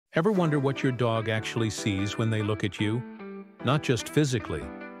Ever wonder what your dog actually sees when they look at you? Not just physically,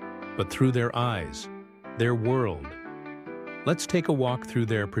 but through their eyes, their world. Let's take a walk through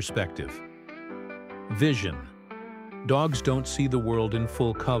their perspective. Vision. Dogs don't see the world in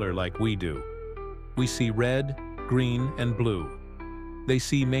full color like we do. We see red, green, and blue. They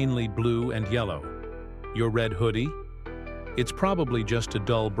see mainly blue and yellow. Your red hoodie? It's probably just a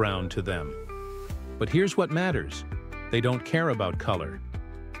dull brown to them. But here's what matters. They don't care about color.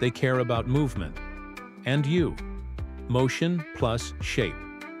 They care about movement. And you. Motion plus shape.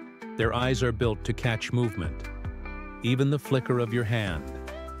 Their eyes are built to catch movement. Even the flicker of your hand.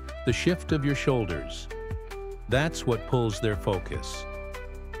 The shift of your shoulders. That's what pulls their focus.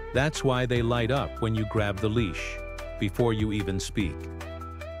 That's why they light up when you grab the leash, before you even speak.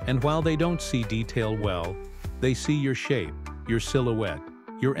 And while they don't see detail well, they see your shape, your silhouette,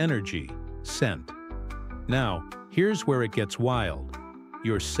 your energy, scent. Now, here's where it gets wild.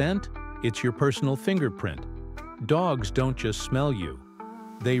 Your scent, it's your personal fingerprint. Dogs don't just smell you.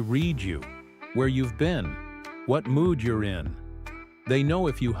 They read you, where you've been, what mood you're in. They know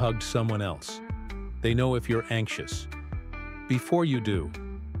if you hugged someone else. They know if you're anxious. Before you do.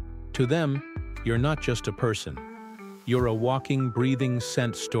 To them, you're not just a person. You're a walking, breathing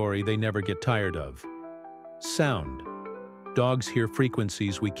scent story they never get tired of. Sound. Dogs hear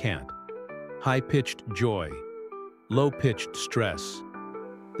frequencies we can't. High-pitched joy. Low-pitched stress.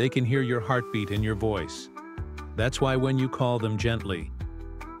 They can hear your heartbeat in your voice. That's why when you call them gently,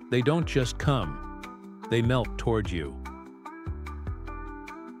 they don't just come, they melt toward you.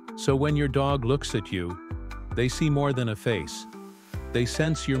 So when your dog looks at you, they see more than a face. They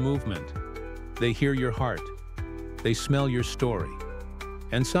sense your movement. They hear your heart. They smell your story.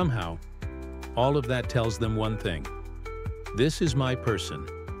 And somehow, all of that tells them one thing. This is my person,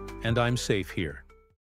 and I'm safe here.